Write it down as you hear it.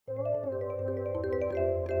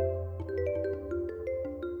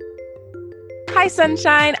Hi,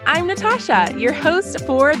 Sunshine. I'm Natasha, your host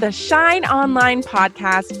for the Shine Online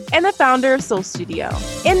podcast and the founder of Soul Studio.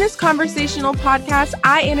 In this conversational podcast,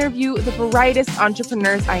 I interview the brightest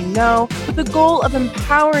entrepreneurs I know with the goal of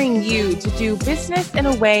empowering you to do business in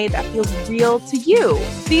a way that feels real to you.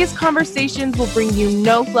 These conversations will bring you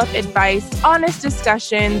no-fluff advice, honest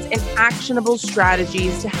discussions, and actionable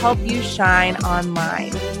strategies to help you shine online.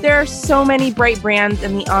 There are so many bright brands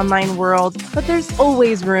in the online world, but there's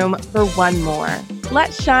always room for one more.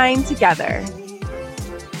 Let's shine together.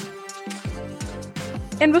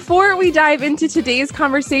 And before we dive into today's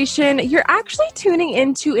conversation, you're actually tuning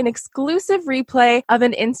into an exclusive replay of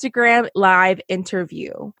an Instagram live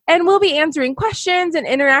interview. And we'll be answering questions and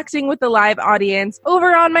interacting with the live audience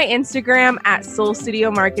over on my Instagram at Soul Studio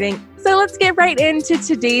Marketing. So let's get right into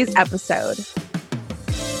today's episode.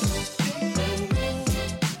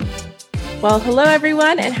 Well, hello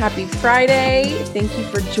everyone and happy Friday. Thank you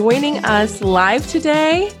for joining us live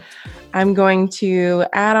today. I'm going to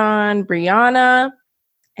add on Breonna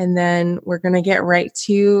and then we're going to get right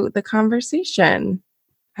to the conversation.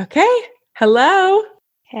 Okay. Hello.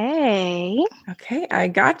 Hey. Okay. I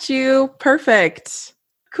got you. Perfect.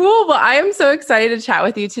 Cool. Well, I am so excited to chat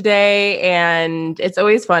with you today. And it's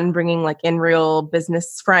always fun bringing in real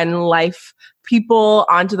business friend life people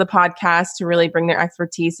onto the podcast to really bring their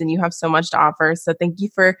expertise, and you have so much to offer. So thank you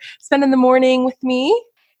for spending the morning with me.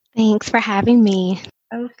 Thanks for having me.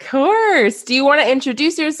 Of course. Do you want to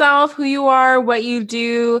introduce yourself, who you are, what you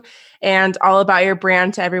do, and all about your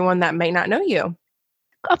brand to everyone that might not know you?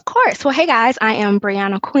 Of course. Well, hey guys, I am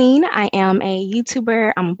Breonna Queen. I am a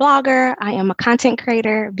YouTuber. I'm a blogger. I am a content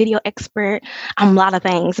creator, video expert. I'm a lot of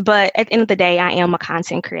things, but at the end of the day, I am a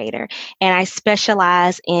content creator, and I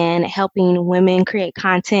specialize in helping women create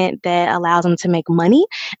content that allows them to make money.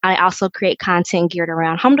 I also create content geared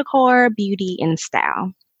around home decor, beauty, and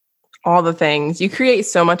style. All the things. You create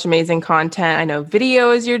so much amazing content. I know video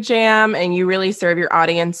is your jam and you really serve your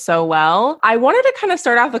audience so well. I wanted to kind of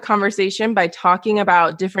start off the conversation by talking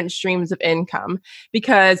about different streams of income,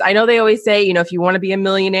 because I know they always say, if you want to be a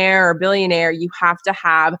millionaire or a billionaire, you have to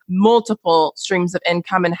have multiple streams of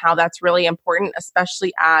income, and how that's really important,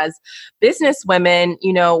 especially as business women.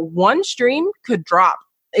 One stream could drop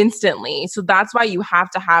instantly. So that's why you have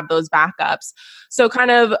to have those backups. So kind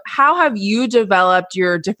of how have you developed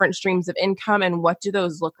your different streams of income, and what do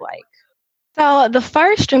those look like? So the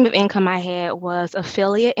first stream of income I had was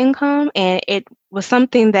affiliate income, and it was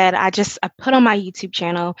something that I put on my YouTube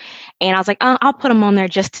channel, and I was like, I'll put them on there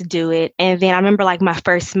just to do it. And then I remember my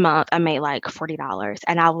first month I made $40,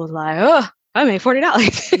 and I was like, oh, I made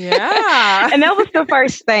 $40. Yeah. And that was the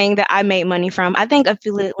first thing that I made money from. I think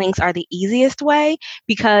affiliate links are the easiest way,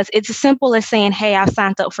 because it's as simple as saying, hey, I've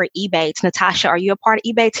signed up for Ebates. Natasha, are you a part of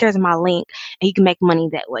Ebates? Here's my link. And you can make money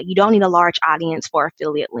that way. You don't need a large audience for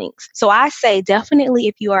affiliate links. So I say definitely,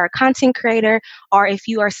 if you are a content creator, or if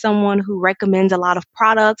you are someone who recommends a lot of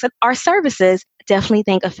products or services, definitely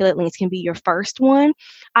think affiliate links can be your first one.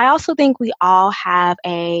 I also think we all have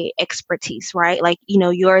a expertise, right?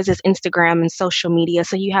 Yours is Instagram and social media.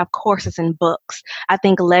 So you have courses and books. I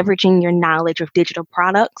think leveraging your knowledge of digital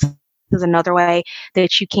products is another way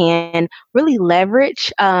that you can really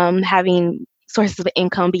leverage having sources of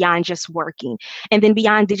income beyond just working. And then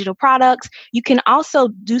beyond digital products, you can also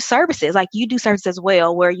do services. You do services as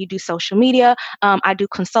well, where you do social media. I do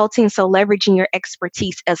consulting. So leveraging your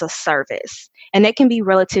expertise as a service. And that can be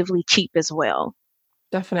relatively cheap as well.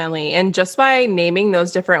 Definitely. And just by naming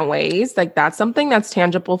those different ways, that's something that's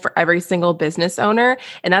tangible for every single business owner.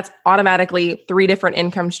 And that's automatically 3 different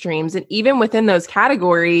income streams. And even within those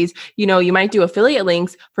categories, you might do affiliate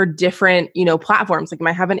links for different, platforms. You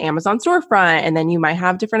might have an Amazon storefront, and then you might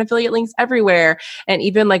have different affiliate links everywhere. And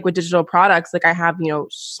even with digital products, I have,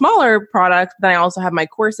 smaller products, but then I also have my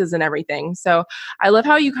courses and everything. So I love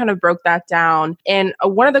how you kind of broke that down. And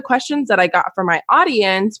one of the questions that I got from my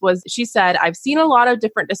audience was, she said, I've seen a lot of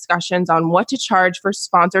different discussions on what to charge for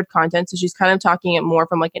sponsored content. So she's kind of talking it more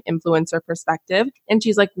from an influencer perspective. And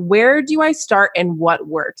she's like, where do I start and what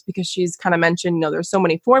works? Because she's kind of mentioned, there's so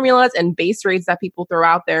many formulas and base rates that people throw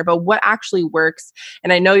out there, but what actually works?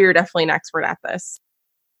 And I know you're definitely an expert at this.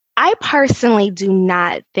 I personally do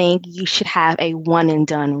not think you should have a one and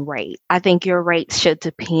done rate. I think your rates should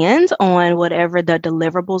depend on whatever the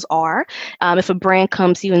deliverables are. If a brand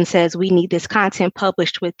comes to you and says, we need this content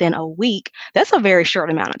published within a week, that's a very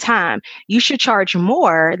short amount of time. You should charge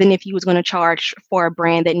more than if you was going to charge for a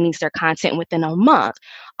brand that needs their content within a month.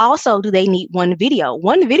 Also, do they need one video?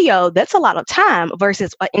 One video, that's a lot of time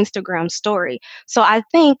versus an Instagram story. So I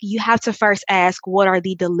think you have to first ask, what are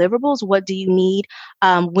the deliverables? What do you need?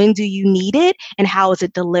 When do you need it? And how is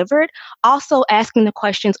it delivered? Also, asking the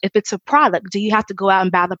questions, if it's a product, do you have to go out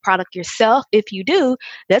and buy the product yourself? If you do,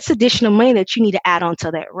 that's additional money that you need to add on to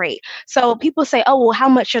that rate. So people say, oh, well, how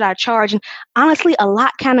much should I charge? And honestly, a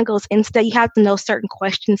lot kind of goes into that. You have to know certain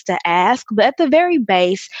questions to ask. But at the very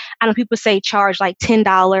base, I know people say charge like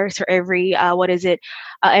 $10 for every,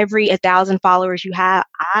 every 1,000 followers you have.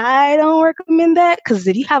 I don't recommend that, because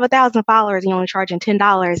if you have 1,000 followers and you're only charging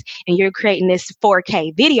 $10 and you're creating this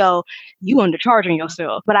 4K video, you undercharging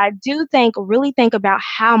yourself. But I do really think about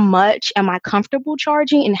how much am I comfortable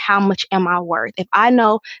charging and how much am I worth. If I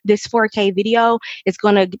know this 4K video is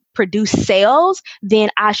going to produce sales, then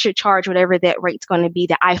I should charge whatever that rate's going to be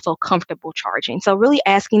that I feel comfortable charging. So really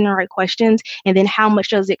asking the right questions, and then how much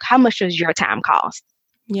does your time cost?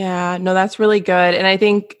 Yeah, no, that's really good. And I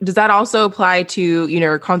think, does that also apply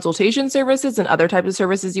to, consultation services and other types of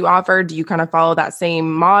services you offer? Do you kind of follow that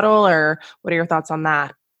same model, or what are your thoughts on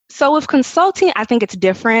that? So with consulting, I think it's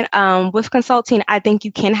different. With consulting, I think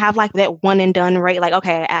you can have like that one and done rate, like,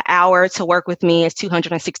 okay, an hour to work with me is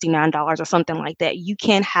 $269 or something like that. You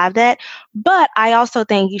can have that. But I also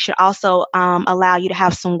think you should also allow you to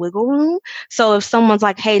have some wiggle room. So if someone's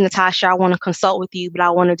like, hey, Natasha, I want to consult with you, but I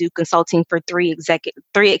want to do consulting for three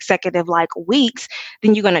executive like weeks,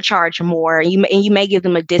 then you're going to charge more. And you may give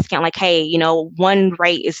them a discount, like, hey, one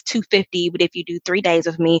rate is $250, but if you do 3 days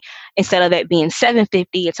with me, instead of it being $750,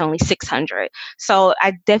 it's only $600. So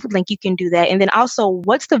I definitely think you can do that. And then also,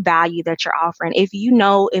 what's the value that you're offering?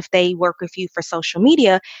 If they work with you for social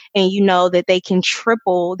media and you know that they can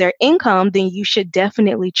triple their income, then you should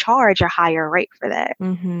definitely charge a higher rate for that.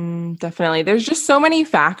 Mm-hmm, definitely. There's just so many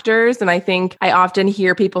factors. And I think I often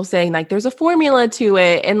hear people saying like, there's a formula to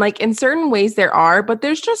it. And like in certain ways there are, but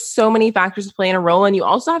there's just so many factors playing a role. And you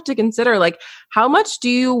also have to consider like, how much do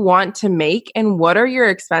you want to make and what are your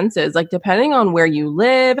expenses? Like depending on where you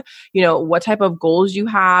live, what type of goals you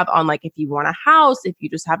have on like if you want a house, if you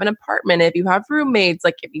just have an apartment, if you have roommates,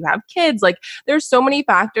 like if you have kids, like there's so many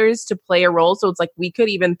factors to play a role. So it's like we could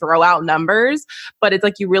even throw out numbers, but it's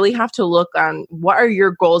like you really have to look on what are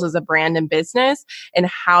your goals as a brand and business and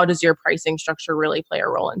how does your pricing structure really play a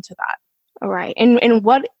role into that? All right. And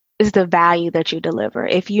what is the value that you deliver?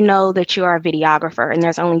 If you know that you are a videographer and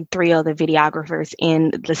there's only 3 other videographers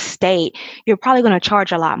in the state, you're probably going to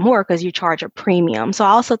charge a lot more because you charge a premium. So I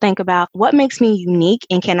also think about what makes me unique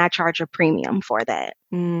and can I charge a premium for that?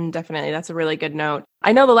 Definitely. That's a really good note.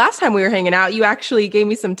 I know the last time we were hanging out, you actually gave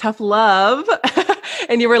me some tough love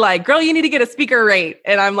and you were like, girl, you need to get a speaker rate.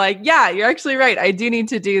 And I'm like, yeah, you're actually right. I do need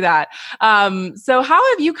to do that. So how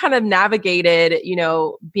have you kind of navigated,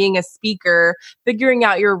 being a speaker, figuring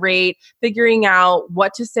out your rate, figuring out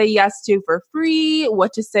what to say yes to for free,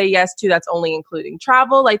 what to say yes to that's only including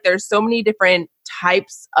travel? Like there's so many different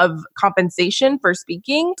types of compensation for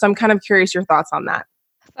speaking. So I'm kind of curious your thoughts on that.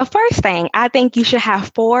 The first thing, I think you should have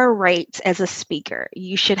 4 rates as a speaker.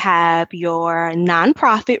 You should have your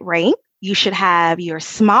nonprofit rate. You should have your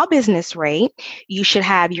small business rate. You should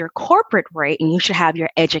have your corporate rate, and you should have your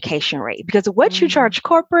education rate, because what you charge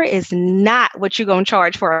corporate is not what you're going to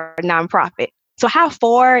charge for a nonprofit. So have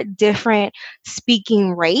 4 different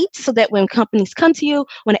speaking rates so that when companies come to you,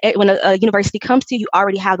 when a university comes to you, you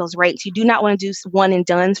already have those rates. You do not want to do one and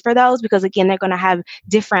dones for those because, again, they're going to have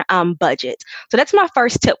different budgets. So that's my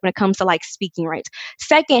first tip when it comes to like speaking rates.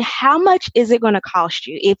 Second, how much is it going to cost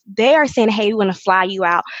you? If they are saying, hey, we're going to fly you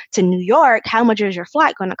out to New York, how much is your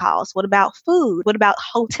flight going to cost? What about food? What about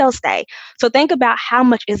hotel stay? So think about how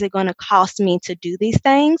much is it going to cost me to do these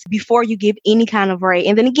things before you give any kind of rate.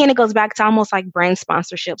 And then again, it goes back to almost like brand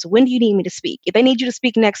sponsorships. When do you need me to speak? If they need you to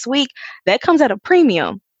speak next week, that comes at a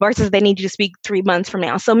premium versus they need you to speak 3 months from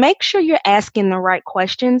now. So make sure you're asking the right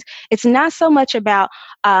questions. It's not so much about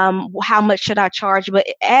how much should I charge, but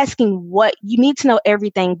asking what you need to know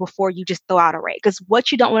everything before you just throw out a rate. Because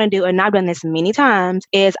what you don't want to do, and I've done this many times,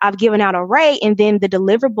 is I've given out a rate and then the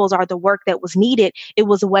deliverables are the work that was needed. It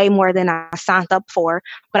was way more than I signed up for,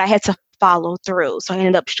 but I had to follow through. So I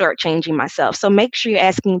ended up shortchanging myself. So make sure you're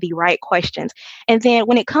asking the right questions. And then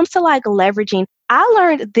when it comes to like leveraging, I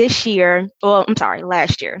learned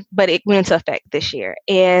last year, but it went into effect this year,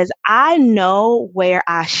 is I know where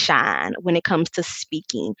I shine when it comes to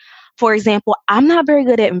speaking. For example, I'm not very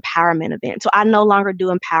good at empowerment events, so I no longer do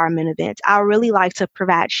empowerment events. I really like to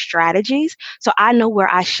provide strategies, so I know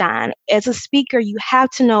where I shine. As a speaker, you have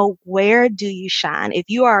to know where do you shine. If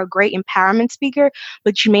you are a great empowerment speaker,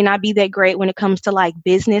 but you may not be that great when it comes to like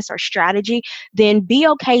business or strategy, then be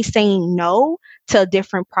okay saying no to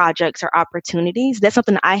different projects or opportunities. That's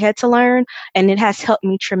something I had to learn, and it has helped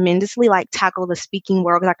me tremendously, like tackle the speaking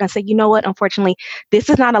world. 'Cause I can say, you know what, unfortunately, this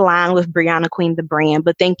is not aligned with Breonna Queen, the brand,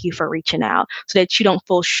 but thank you for reaching out so that you don't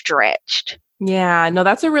feel stretched. Yeah, no,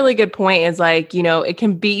 that's a really good point. Is like, it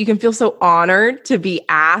can be, you can feel so honored to be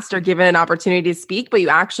asked or given an opportunity to speak, but you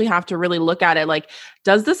actually have to really look at it like,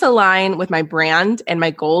 does this align with my brand and my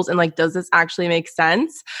goals? And like, does this actually make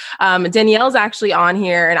sense? Danielle's actually on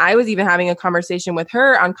here, and I was even having a conversation with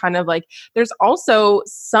her on kind of like, there's also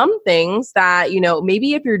some things that,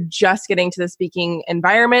 maybe if you're just getting to the speaking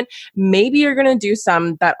environment, maybe you're going to do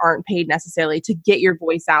some that aren't paid necessarily to get your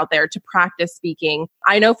voice out there, to practice speaking.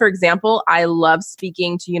 I know, for example, I love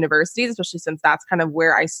speaking to universities, especially since that's kind of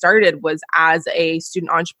where I started, was as a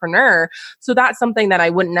student entrepreneur. So that's something that I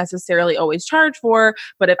wouldn't necessarily always charge for.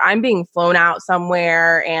 But if I'm being flown out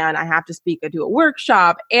somewhere and I have to speak, I do a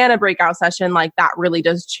workshop and a breakout session, like that really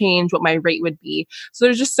does change what my rate would be. So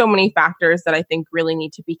there's just so many factors that I think really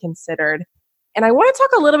need to be considered. And I want to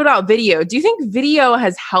talk a little bit about video. Do you think video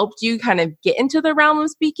has helped you kind of get into the realm of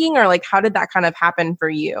speaking, or like how did that kind of happen for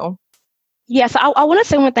you? Yes, I want to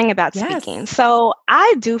say one thing about Yes. speaking. So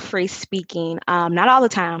I do free speaking, not all the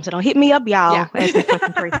time. So don't hit me up, y'all, Yeah. asking for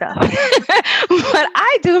some free stuff. But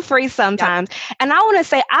I do free sometimes. Yep. And I want to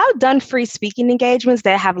say I've done free speaking engagements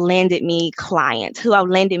that have landed me clients who have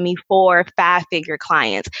landed me 4-5-figure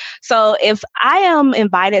clients. So if I am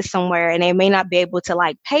invited somewhere and they may not be able to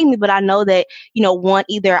like pay me, but I know that, one,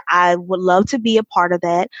 either I would love to be a part of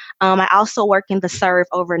that. I also work in the serve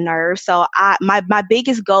over nerve. So my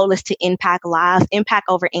biggest goal is to impact lives, impact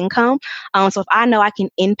over income. So if I know I can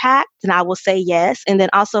impact, then I will say yes. And then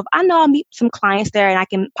also if I know I'll meet some clients there and I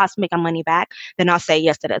can possibly make my money back, then I'll say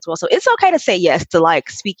yes to that as well. So it's okay to say yes to like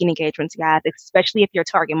speaking engagements, guys, especially if your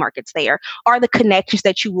target market's there, or the connections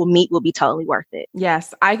that you will meet will be totally worth it.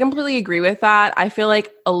 Yes, I completely agree with that. I feel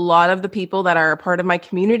like a lot of the people that are a part of my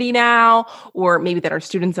community now, or maybe that are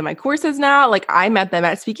students in my courses now, like I met them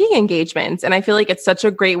at speaking engagements. And I feel like it's such a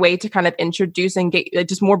great way to kind of introduce and get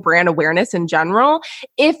just more brand awareness in general.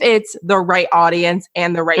 If it's the right audience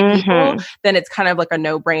and the right people, then it's kind of like a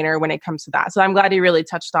no-brainer when it comes to that. So I'm glad you really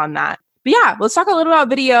touched on that. But yeah, let's talk a little about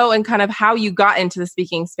video and kind of how you got into the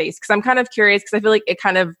speaking space. Because I'm kind of curious, because I feel like it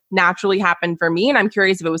kind of naturally happened for me. And I'm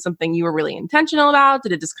curious if it was something you were really intentional about.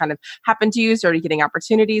 Did it just kind of happen to you? Started getting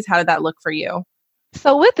opportunities? How did that look for you?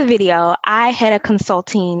 So with the video, I had a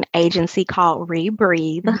consulting agency called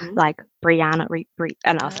Rebreathe, like Breonna, Rebreathe.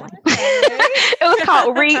 I know it's like it was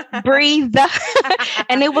called Rebreathe,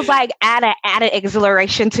 and it was like added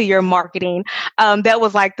exhilaration to your marketing. That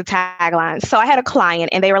was like the tagline. So I had a client,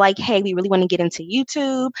 and they were like, "Hey, we really want to get into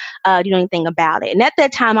YouTube. Do you know anything about it?" And at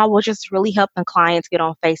that time, I was just really helping clients get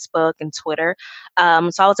on Facebook and Twitter. So I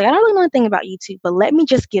was like, "I don't really know anything about YouTube, but let me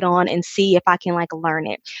just get on and see if I can like learn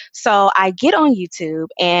it." So I get on YouTube,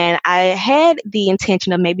 and I had the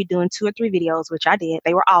intention of maybe doing 2 or 3 videos, which I did.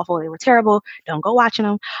 They were awful. They were terrible. Don't go watching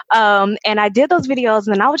them. And I did those videos,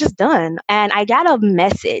 and then I was just done. And I got a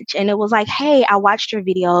message, and it was like, "Hey, I watched your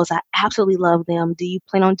videos. I absolutely love them. Do you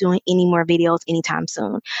plan on doing any more videos anytime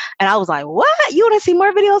soon?" And I was like, "What? You want to see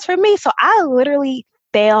more videos from me?" So I literally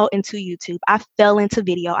fell into YouTube. I fell into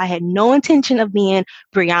video. I had no intention of being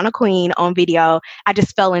Breonna Queen on video. I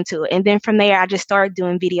just fell into it. And then from there, I just started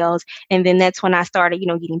doing videos. And then that's when I started,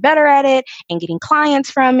 getting better at it and getting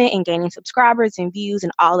clients from it and gaining subscribers and views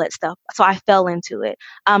and all that stuff. So I fell into it.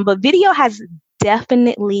 But video has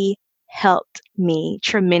definitely helped me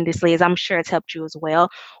tremendously, as I'm sure it's helped you as well.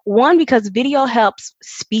 1, because video helps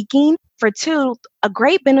speaking. For 2, a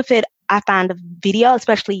great benefit I find of video,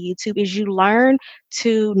 especially YouTube, is you learn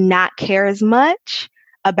to not care as much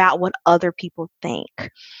about what other people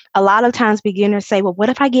think. A lot of times beginners say, well, what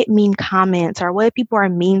if I get mean comments, or what if people are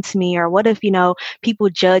mean to me, or what if, people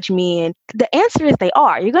judge me? And the answer is they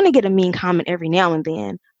are. You're going to get a mean comment every now and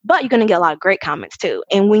then, but you're going to get a lot of great comments too.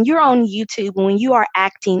 And when you're on YouTube, when you are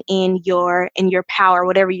acting in your power,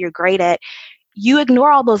 whatever you're great at, you ignore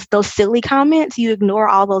all those silly comments. You ignore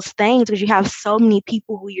all those things because you have so many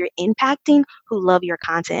people who you're impacting who love your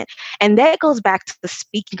content. And that goes back to the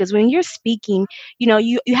speaking, because when you're speaking,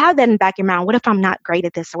 you have that in the back of your mind. What if I'm not great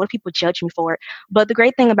at this? Or what if people judge me for it? But the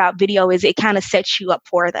great thing about video is it kind of sets you up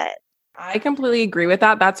for that. I completely agree with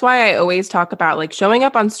that. That's why I always talk about like showing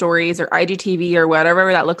up on stories or IGTV or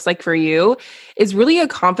whatever that looks like for you is really a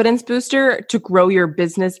confidence booster to grow your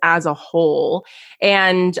business as a whole.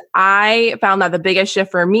 And I found that the biggest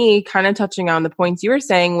shift for me, kind of touching on the points you were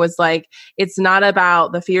saying, was like, it's not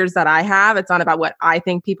about the fears that I have. It's not about what I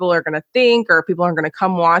think people are going to think or people are going to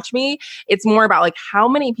come watch me. It's more about like, how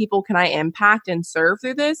many people can I impact and serve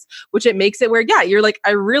through this? Which it makes it where, yeah, you're like,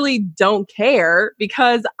 I really don't care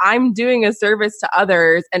because I'm doing a service to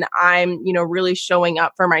others and I'm, really showing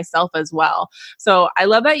up for myself as well. So I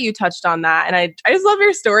love that you touched on that. And I just love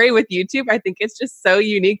your story with YouTube. I think it's just so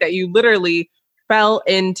unique that you literally fell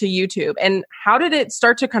into YouTube. And how did it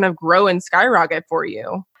start to kind of grow and skyrocket for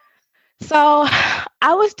you? So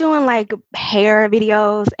I was doing like hair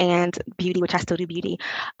videos and beauty, which I still do beauty.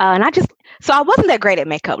 So I wasn't that great at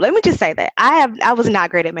makeup. Let me just say that I was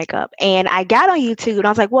not great at makeup. And I got on YouTube and I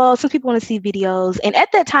was like, well, some people want to see videos. And at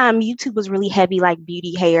that time, YouTube was really heavy, like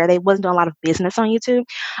beauty, hair. They wasn't doing a lot of business on YouTube.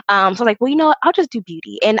 So I was like, well, I'll just do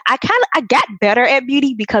beauty. And I got better at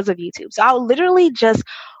beauty because of YouTube. So I literally just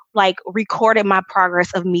like recorded my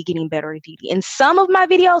progress of me getting better at beauty. And some of my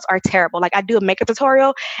videos are terrible. Like I do a makeup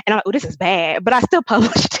tutorial and I'm like, oh, this is bad, but I still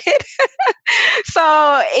published it.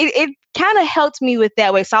 So it kind of helped me with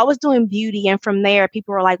that way. So I was doing beauty and from there,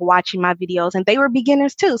 people were like watching my videos and they were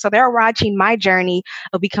beginners too. So they're watching my journey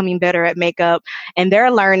of becoming better at makeup and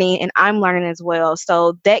they're learning and I'm learning as well.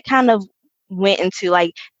 So that kind of went into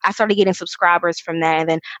like, I started getting subscribers from that. And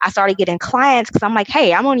then I started getting clients because I'm like,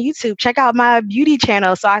 hey, I'm on YouTube. Check out my beauty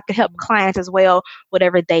channel so I could help clients as well,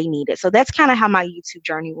 whatever they needed. So that's kind of how my YouTube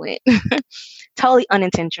journey went. Totally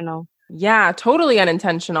unintentional. Yeah, totally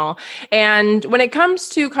unintentional. And when it comes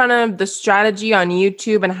to kind of the strategy on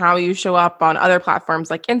YouTube and how you show up on other platforms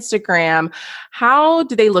like Instagram, how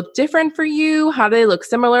do they look different for you? How do they look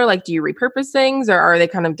similar? Like, do you repurpose things or are they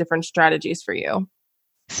kind of different strategies for you?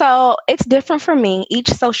 So it's different for me. Each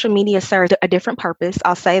social media serves a different purpose.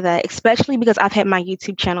 I'll say that, especially because I've had my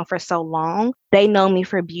YouTube channel for so long. They know me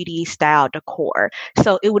for beauty, style, decor.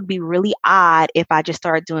 So it would be really odd if I just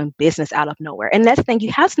started doing business out of nowhere. And that's the thing,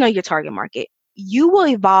 you have to know your target market. You will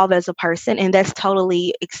evolve as a person, and that's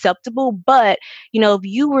totally acceptable. But, if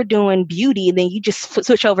you were doing beauty, then you just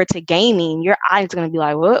switch over to gaming, your eyes are going to be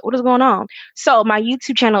like, what is going on? So my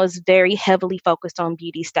YouTube channel is very heavily focused on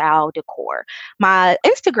beauty, style, decor. My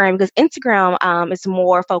Instagram, because Instagram is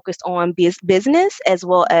more focused on business as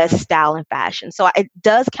well as style and fashion. So it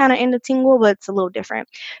does kind of intertingle, but it's a little different.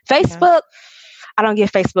 Facebook, I don't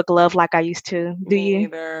get Facebook love like I used to. Do Me you?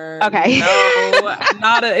 either. Okay.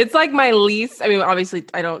 No, it's like my least. I mean, obviously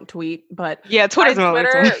I don't tweet, but yeah, Twitter's my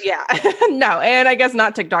Twitter. Yeah. No. And I guess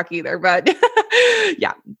not TikTok either, but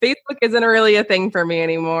yeah, Facebook isn't really a thing for me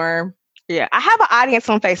anymore. Yeah, I have an audience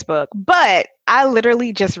on Facebook, but I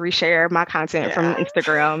literally just reshare my content from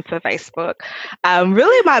Instagram to Facebook.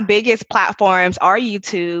 Really, my biggest platforms are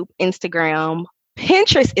YouTube, Instagram.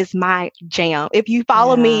 Pinterest is my jam. If you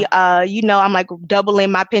follow me, I'm like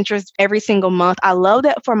doubling my Pinterest every single month. I love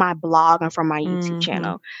that for my blog and for my YouTube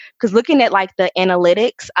channel. Because looking at like the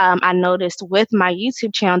analytics, I noticed with my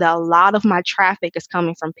YouTube channel that a lot of my traffic is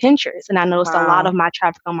coming from Pinterest. And I noticed a lot of my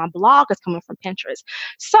traffic on my blog is coming from Pinterest.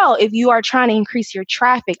 So if you are trying to increase your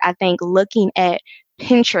traffic, I think looking at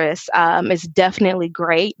Pinterest is definitely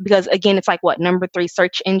great because again, it's like number 3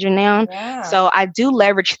 search engine now. Yeah. So I do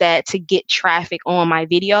leverage that to get traffic on my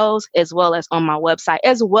videos as well as on my website,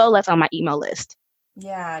 as well as on my email list.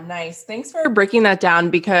 Yeah, nice. Thanks for breaking that down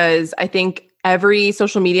because I think every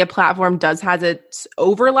social media platform does has its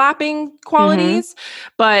overlapping qualities,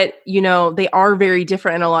 but they are very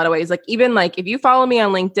different in a lot of ways. Like even like if you follow me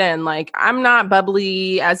on LinkedIn, like I'm not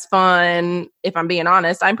bubbly as fun. If I'm being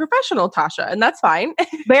honest, I'm professional, Tasha, and that's fine.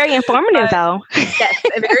 Very informative though. Yes,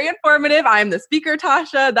 very informative. I'm the speaker,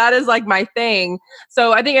 Tasha. That is like my thing.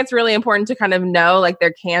 So I think it's really important to kind of know like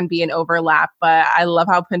there can be an overlap, but I love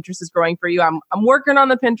how Pinterest is growing for you. I'm working on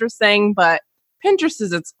the Pinterest thing, but Pinterest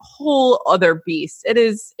is its whole other beast. It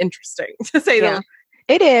is interesting to say the least.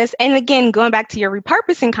 It is. And again, going back to your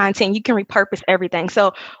repurposing content, you can repurpose everything.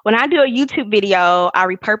 So when I do a YouTube video, I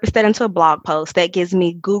repurpose that into a blog post. That gives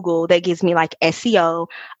me Google. That gives me like SEO.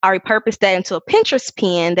 I repurpose that into a Pinterest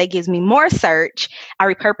pin. That gives me more search. I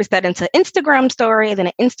repurpose that into Instagram story and then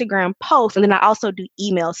an Instagram post. And then I also do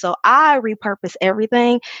email. So I repurpose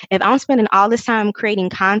everything. If I'm spending all this time creating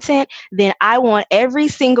content, then I want every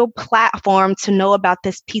single platform to know about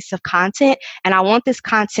this piece of content. And I want this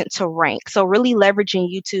content to rank. So really leveraging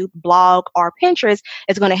YouTube, blog, or Pinterest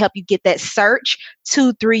is going to help you get that search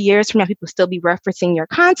 2-3 years from now. People still be referencing your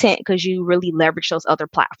content because you really leverage those other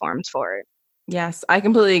platforms for it. Yes, I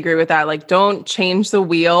completely agree with that. Like, don't change the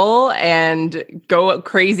wheel and go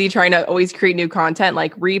crazy trying to always create new content.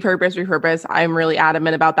 Like, repurpose. I'm really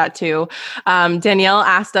adamant about that too. Danielle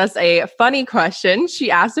asked us a funny question. She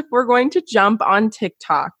asked if we're going to jump on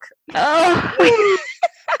TikTok. Oh.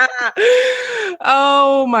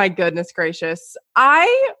 Oh my goodness gracious.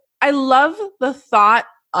 I love the thought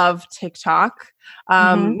of TikTok.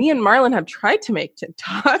 Me and Marlon have tried to make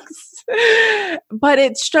TikToks, but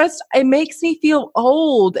it makes me feel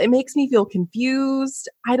old. It makes me feel confused.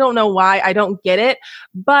 I don't know why. I don't get it.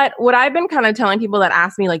 But what I've been kind of telling people that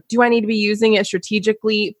ask me, like, do I need to be using it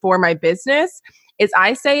strategically for my business? Is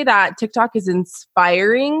I say that TikTok is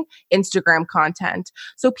inspiring Instagram content.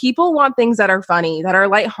 So people want things that are funny, that are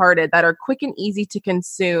lighthearted, that are quick and easy to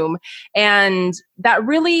consume, and that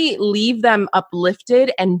really leave them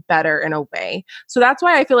uplifted and better in a way. So that's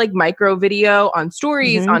why I feel like micro video on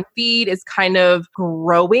stories, on feed is kind of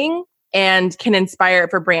growing and can inspire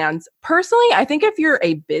for brands. Personally, I think if you're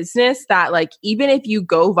a business that, like, even if you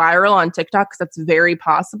go viral on TikTok, because that's very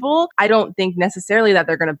possible, I don't think necessarily that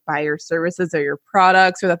they're going to buy your services or your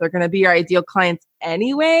products or that they're going to be your ideal clients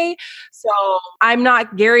anyway. So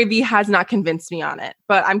Gary Vee has not convinced me on it,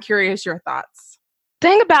 but I'm curious your thoughts.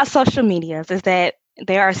 Thing about social medias is that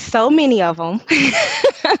there are so many of them.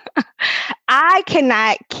 I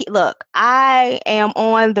cannot look, I am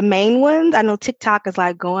on the main ones. I know TikTok is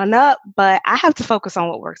like going up, but I have to focus on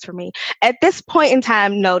what works for me. At this point in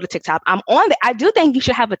time, no to TikTok. I'm on I do think you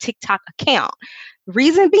should have a TikTok account.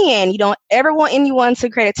 Reason being, you don't ever want anyone to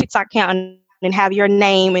create a TikTok account and have your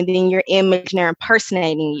name and then your image and they're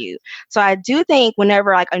impersonating you. So I do think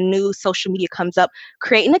whenever like a new social media comes up,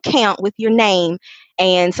 create an account with your name,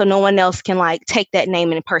 and so no one else can like take that name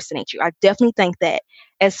and impersonate you. I definitely think that.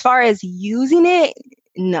 As far as using it,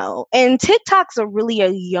 no. And TikTok's really a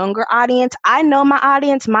younger audience. I know my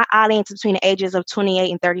audience. My audience is between the ages of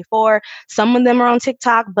 28 and 34. Some of them are on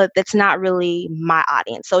TikTok, but that's not really my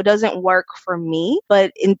audience. So it doesn't work for me.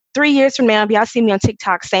 But in 3 years from now, if y'all see me on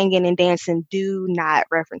TikTok singing and dancing, do not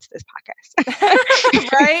reference this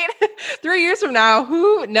podcast. Right? 3 years from now,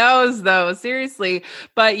 who knows though? Seriously.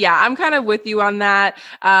 But yeah, I'm kind of with you on that.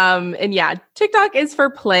 And yeah, TikTok is for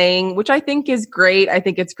playing, which I think is great. I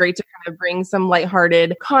think it's great to kind of bring some lighthearted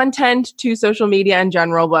content to social media in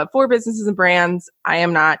general. But for businesses and brands, I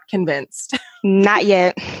am not convinced. Not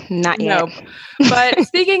yet. Not yet. Nope. But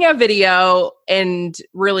speaking of video and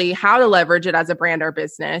really how to leverage it as a brand or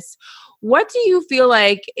business, what do you feel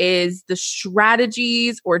like is the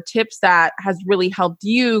strategies or tips that has really helped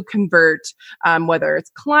you convert, whether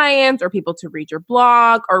it's clients or people to read your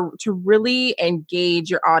blog or to really engage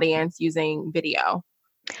your audience using video?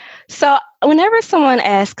 So whenever someone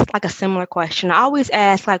asks like a similar question, I always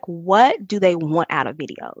ask like, what do they want out of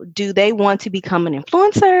video? Do they want to become an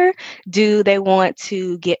influencer? Do they want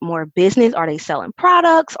to get more business? Are they selling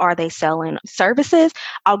products? Are they selling services?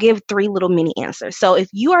 I'll give 3 little mini answers. So if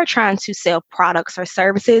you are trying to sell products or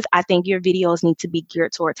services, I think your videos need to be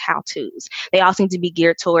geared towards how-tos. They also need to be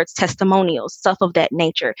geared towards testimonials, stuff of that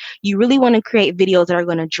nature. You really want to create videos that are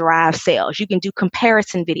going to drive sales. You can do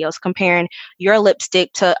comparison videos, comparing your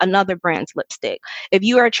lipstick to another brand's lipstick. If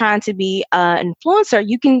you are trying to be an influencer,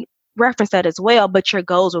 you can reference that as well, but your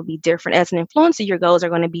goals will be different. As an influencer, your goals are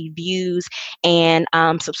going to be views and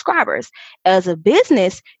subscribers. As a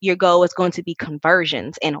business, your goal is going to be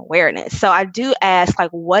conversions and awareness. So I do ask,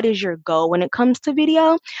 like, what is your goal when it comes to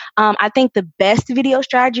video? I think the best video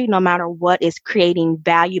strategy, no matter what, is creating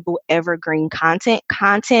valuable evergreen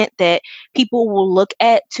content that people will look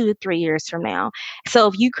at 2 to 3 years from now. So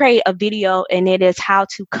if you create a video and it is how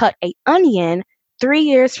to cut an onion, 3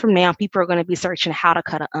 years from now, people are going to be searching how to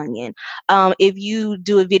cut an onion. If you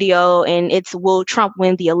do a video and it's will Trump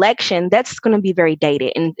win the election, that's going to be very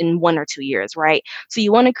dated in 1 or 2 years, right? So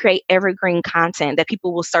you want to create evergreen content that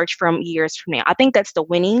people will search from years from now. I think that's the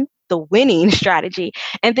winning strategy.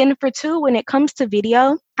 And then for 2, when it comes to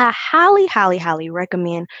video, I highly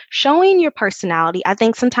recommend showing your personality. I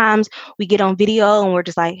think sometimes we get on video and we're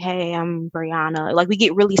just like, hey, I'm Breonna. Like we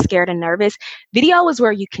get really scared and nervous. Video is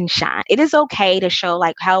where you can shine. It is okay to show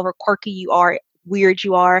like however quirky you are, weird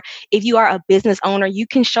you are. If you are a business owner, you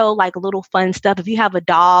can show like little fun stuff. If you have a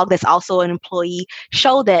dog that's also an employee,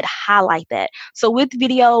 show that, highlight that. So with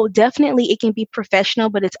video, definitely it can be professional,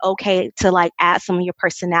 but it's okay to like add some of your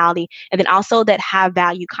personality. And then also that high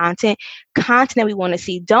value content that we want to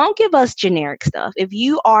see. Don't give us generic stuff. If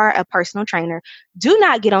you are a personal trainer, do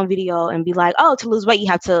not get on video and be like, oh, to lose weight, you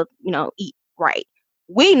have to, eat right.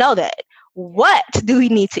 We know that. What do we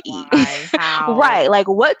need to eat? Right. Like,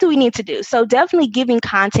 what do we need to do? So definitely giving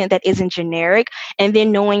content that isn't generic and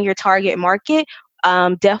then knowing your target market.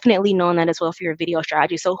 definitely knowing that as well for your video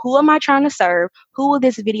strategy. So who am I trying to serve? Who will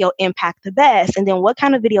this video impact the best? And then what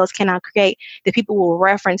kind of videos can I create that people will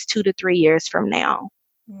reference 2 to 3 years from now?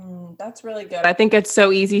 That's really good. I think it's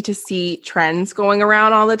so easy to see trends going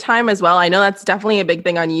around all the time as well. I know that's definitely a big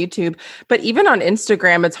thing on YouTube, but even on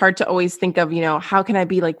Instagram, it's hard to always think of, how can I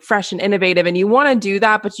be like fresh and innovative? And you want to do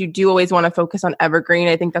that, but you do always want to focus on evergreen.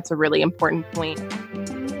 I think that's a really important point.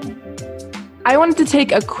 I wanted to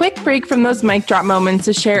take a quick break from those mic drop moments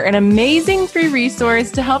to share an amazing free resource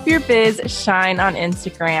to help your biz shine on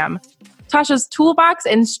Instagram. Tasha's Toolbox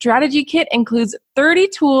and Strategy Kit includes 30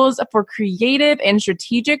 tools for creative and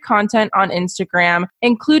strategic content on Instagram,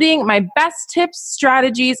 including my best tips,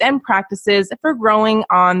 strategies, and practices for growing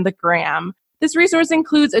on the gram. This resource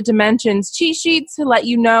includes a Dimensions cheat sheet to let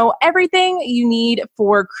you know everything you need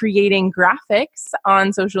for creating graphics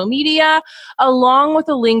on social media, along with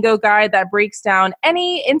a lingo guide that breaks down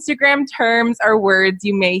any Instagram terms or words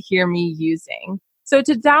you may hear me using. So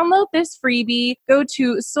to download this freebie, go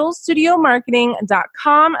to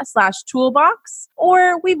soulstudiomarketing.com/toolbox,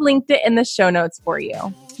 or we've linked it in the show notes for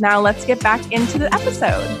you. Now let's get back into the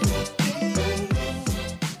episode.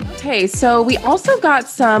 Okay, so we also got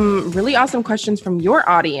some really awesome questions from your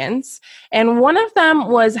audience. And one of them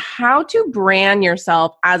was how to brand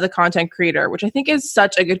yourself as a content creator, which I think is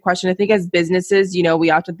such a good question. I think as businesses,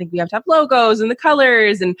 we often think we have to have logos and the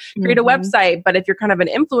colors and create a website. But if you're kind of an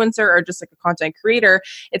influencer or just like a content creator,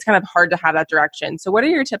 it's kind of hard to have that direction. So what are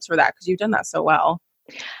your tips for that? Because you've done that so well.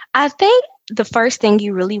 I think the first thing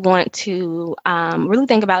you really want to really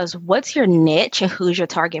think about is what's your niche and who's your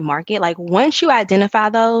target market. Like once you identify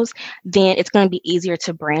those, then it's going to be easier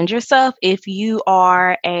to brand yourself. If you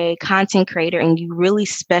are a content creator and you really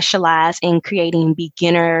specialize in creating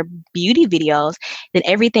beginner beauty videos, then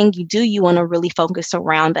everything you do, you want to really focus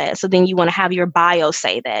around that. So then you want to have your bio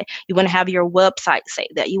say that. You want to have your website say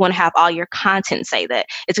that. You want to have all your content say that.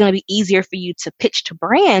 It's going to be easier for you to pitch to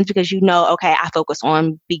brands because okay, I focus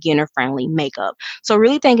on beginner friendly makeup. So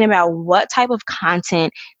really thinking about what type of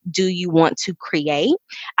content do you want to create.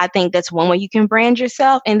 I think that's one way you can brand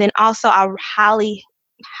yourself. And then also I highly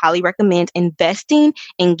recommend investing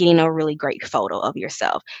in getting a really great photo of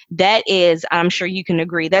yourself. That is, I'm sure you can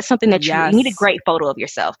agree, that's something that you need a great photo of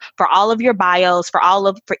yourself. For all of your bios, for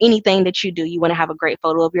anything that you do, you want to have a great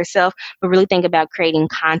photo of yourself, but really think about creating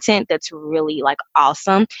content that's really like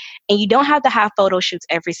awesome. And you don't have to have photo shoots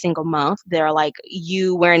every single month. They're like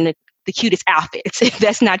you wearing the cutest outfits. If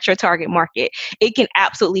that's not your target market, it can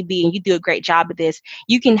absolutely be, and you do a great job of this.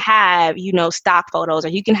 You can have, stock photos, or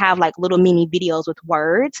you can have like little mini videos with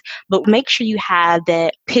words, but make sure you have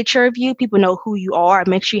that picture of you. People know who you are.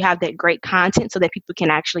 Make sure you have that great content so that people can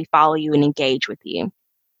actually follow you and engage with you.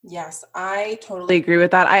 Yes, I totally agree with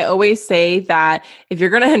that. I always say that if you're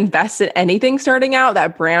going to invest in anything starting out,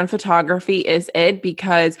 that brand photography is it,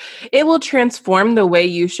 because it will transform the way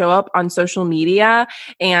you show up on social media.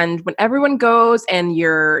 And when everyone goes and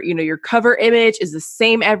your cover image is the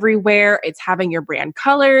same everywhere, it's having your brand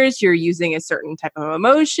colors, you're using a certain type of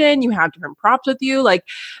emotion, you have different props with you, like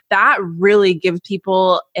that really gives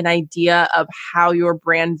people an idea of how your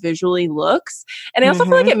brand visually looks. And I also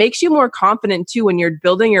feel like it makes you more confident too when you're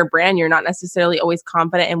building your brand. You're not necessarily always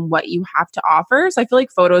confident in what you have to offer. So I feel like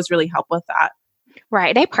photos really help with that.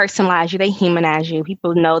 Right. They personalize you. They humanize you.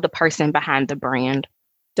 People know the person behind the brand.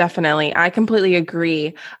 Definitely. I completely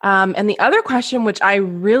agree. And the other question, which I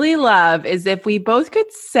really love, is if we both could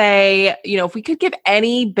say, if we could give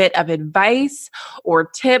any bit of advice or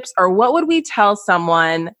tips, or what would we tell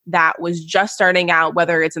someone that was just starting out,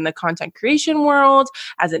 whether it's in the content creation world,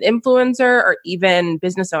 as an influencer, or even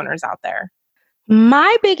business owners out there?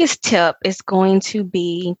 My biggest tip is going to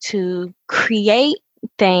be to create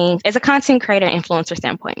things as a content creator and influencer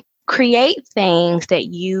standpoint. Create things that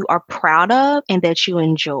you are proud of and that you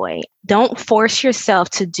enjoy. Don't force yourself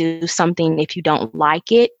to do something if you don't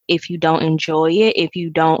like it, if you don't enjoy it, if you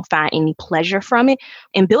don't find any pleasure from it,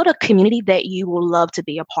 and build a community that you will love to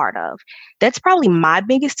be a part of. That's probably my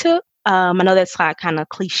biggest tip. I know that's like kind of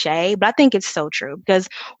cliche, but I think it's so true, because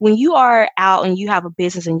when you are out and you have a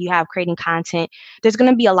business and you have creating content, there's going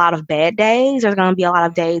to be a lot of bad days. There's going to be a lot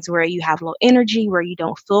of days where you have low energy, where you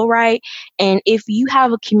don't feel right. And if you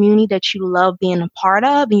have a community that you love being a part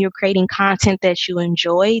of and you're creating content that you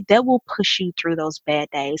enjoy, that will push you through those bad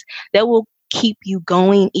days. That will keep you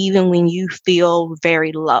going even when you feel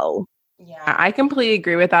very low. Yeah, I completely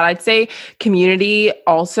agree with that. I'd say community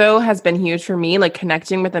also has been huge for me, like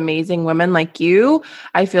connecting with amazing women like you.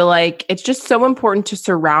 I feel like it's just so important to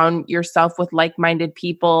surround yourself with like-minded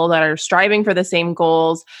people that are striving for the same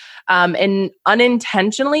goals. And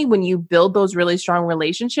unintentionally, when you build those really strong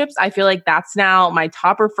relationships, I feel like that's now my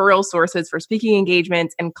top referral sources for speaking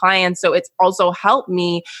engagements and clients. So it's also helped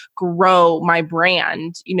me grow my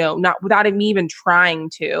brand, not without me even trying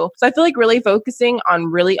to. So I feel like really focusing on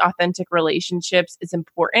really authentic relationships is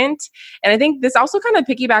important. And I think this also kind of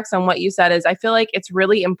piggybacks on what you said is I feel like it's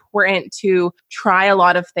really important to try a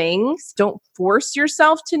lot of things. Don't force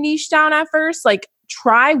yourself to niche down at first. Like,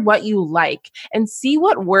 try what you like and see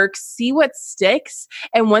what works, see what sticks.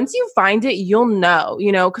 And once you find it, you'll know,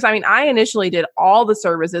 because I initially did all the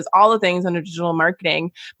services, all the things under digital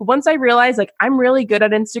marketing. But once I realized like I'm really good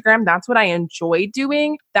at Instagram, that's what I enjoy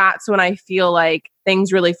doing. That's when I feel like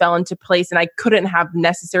things really fell into place, and I couldn't have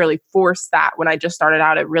necessarily forced that when I just started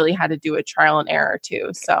out. It really had to do a trial and error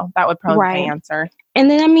too. So that would probably be my answer. And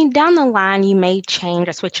then, down the line, you may change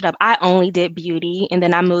or switch it up. I only did beauty, and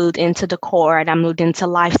then I moved into decor, and I moved into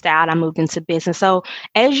lifestyle, and I moved into business. So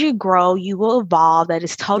as you grow, you will evolve. That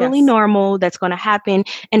is totally normal. That's going to happen.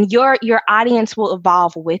 And your audience will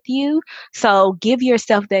evolve with you. So give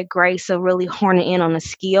yourself that grace of really honing in on a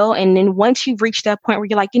skill. And then once you've reached that point where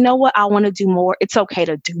you're like, you know what, I want to do more. It's okay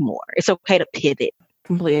to do more. It's okay to pivot.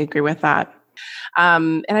 Completely agree with that.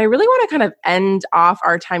 And I really want to kind of end off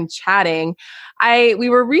our time chatting. We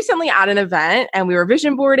were recently at an event and we were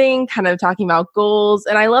vision boarding, kind of talking about goals.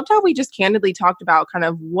 And I loved how we just candidly talked about kind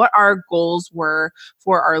of what our goals were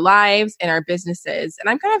for our lives and our businesses. And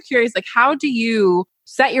I'm kind of curious, like, how do you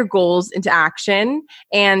set your goals into action?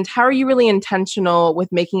 And how are you really intentional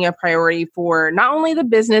with making a priority for not only the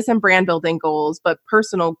business and brand building goals, but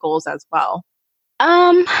personal goals as well?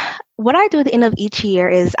 What I do at the end of each year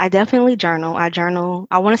is I definitely journal. I journal,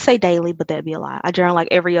 I want to say daily, but that'd be a lot. I journal like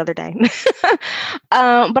every other day. But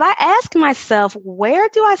I ask myself, where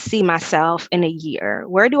do I see myself in a year?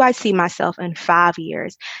 Where do I see myself in 5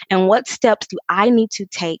 years? And what steps do I need to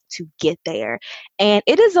take to get there? And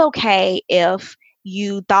it is okay if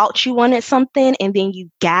you thought you wanted something and then you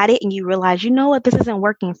got it and you realize, you know what, this isn't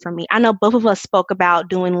working for me. I know both of us spoke about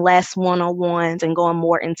doing less one-on-ones and going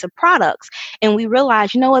more into products. And we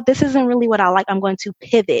realized, you know what, this isn't really what I like. I'm going to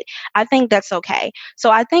pivot. I think that's okay.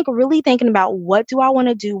 So I think really thinking about what do I want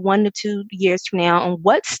to do 1 to 2 years from now and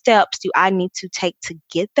what steps do I need to take to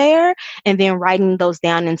get there, and then writing those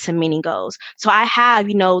down into mini goals. So I have,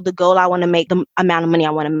 the goal I want to make, the amount of money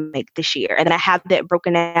I want to make this year. And then I have that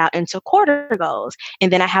broken out into quarter goals.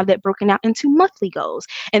 And then I have that broken out into monthly goals.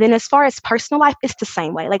 And then as far as personal life, it's the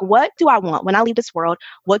same way. Like, what do I want when I leave this world?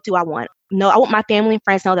 What do I want? No, I want my family and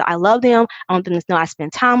friends to know that I love them. I want them to know I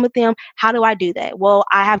spend time with them. How do I do that? Well,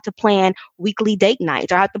 I have to plan weekly date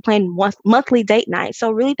nights, or I have to plan monthly date nights.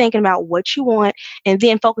 So really thinking about what you want and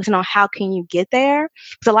then focusing on how can you get there.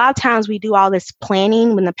 Because a lot of times we do all this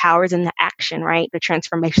planning when the power is in the action, right? The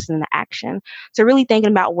transformation is in the action. So really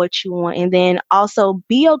thinking about what you want, and then also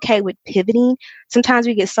be okay with pivoting. Sometimes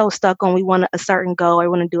we get so stuck on we want a certain goal or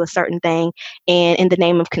want to do a certain thing. And in the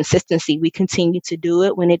name of consistency, we continue to do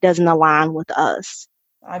it when it doesn't align with us.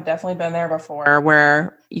 I've definitely been there before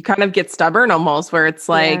where you kind of get stubborn almost, where it's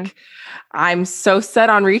like, I'm so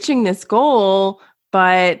set on reaching this goal,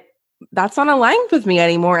 but that's not aligned with me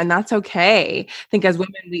anymore. And that's okay. I think as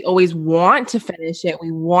women, we always want to finish it.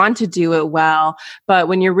 We want to do it well. But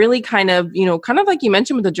when you're really kind of like you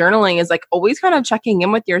mentioned with the journaling, is like always kind of checking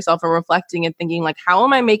in with yourself and reflecting and thinking like, how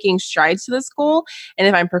am I making strides to this goal? And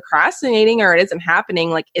if I'm procrastinating or it isn't happening,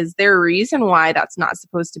 like, is there a reason why that's not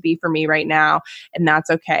supposed to be for me right now? And that's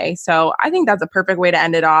okay. So I think that's a perfect way to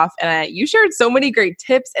end it off. And you shared so many great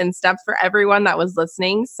tips and steps for everyone that was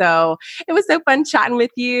listening. So it was so fun chatting with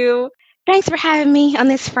you. Thanks for having me on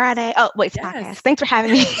this Friday. Oh, wait, it's podcast. Thanks for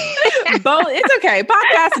having me. Both, it's okay.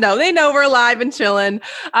 Podcast, no, they know we're live and chilling.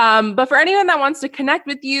 But for anyone that wants to connect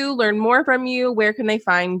with you, learn more from you, where can they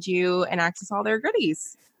find you and access all their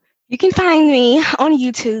goodies? You can find me on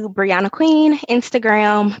YouTube, Breonna Queen,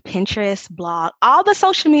 Instagram, Pinterest, blog, all the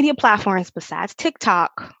social media platforms besides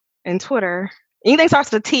TikTok and Twitter. Anything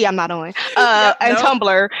starts with a T, I'm not on. And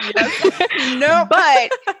Tumblr. Nope.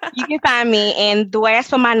 But you can find me. And the way I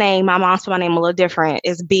spell my name, my mom spelled my name a little different.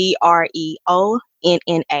 Is Breonna and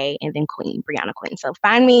then Queen, Breonna Queen. So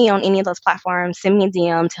find me on any of those platforms. Send me a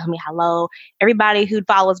DM. Tell me hello. Everybody who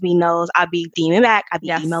follows me knows I'll be DMing back. I'll be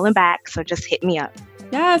emailing back. So just hit me up.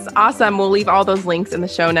 Yes. Awesome. We'll leave all those links in the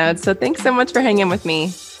show notes. So thanks so much for hanging with me.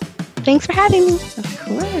 Thanks for having me. Of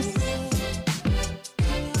course.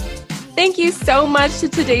 Thank you so much to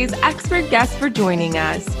today's expert guest for joining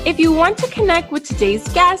us. If you want to connect with today's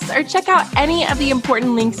guests or check out any of the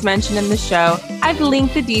important links mentioned in the show, I've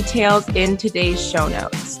linked the details in today's show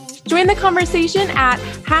notes. Join the conversation at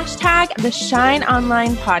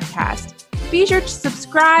 #TheShineOnline Podcast. Be sure to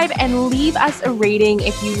subscribe and leave us a rating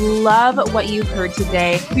if you love what you've heard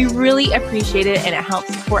today. We really appreciate it and it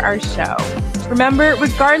helps support our show. Remember,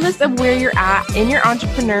 regardless of where you're at in your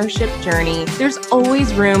entrepreneurship journey, there's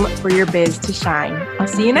always room for your biz to shine. I'll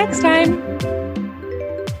see you next time.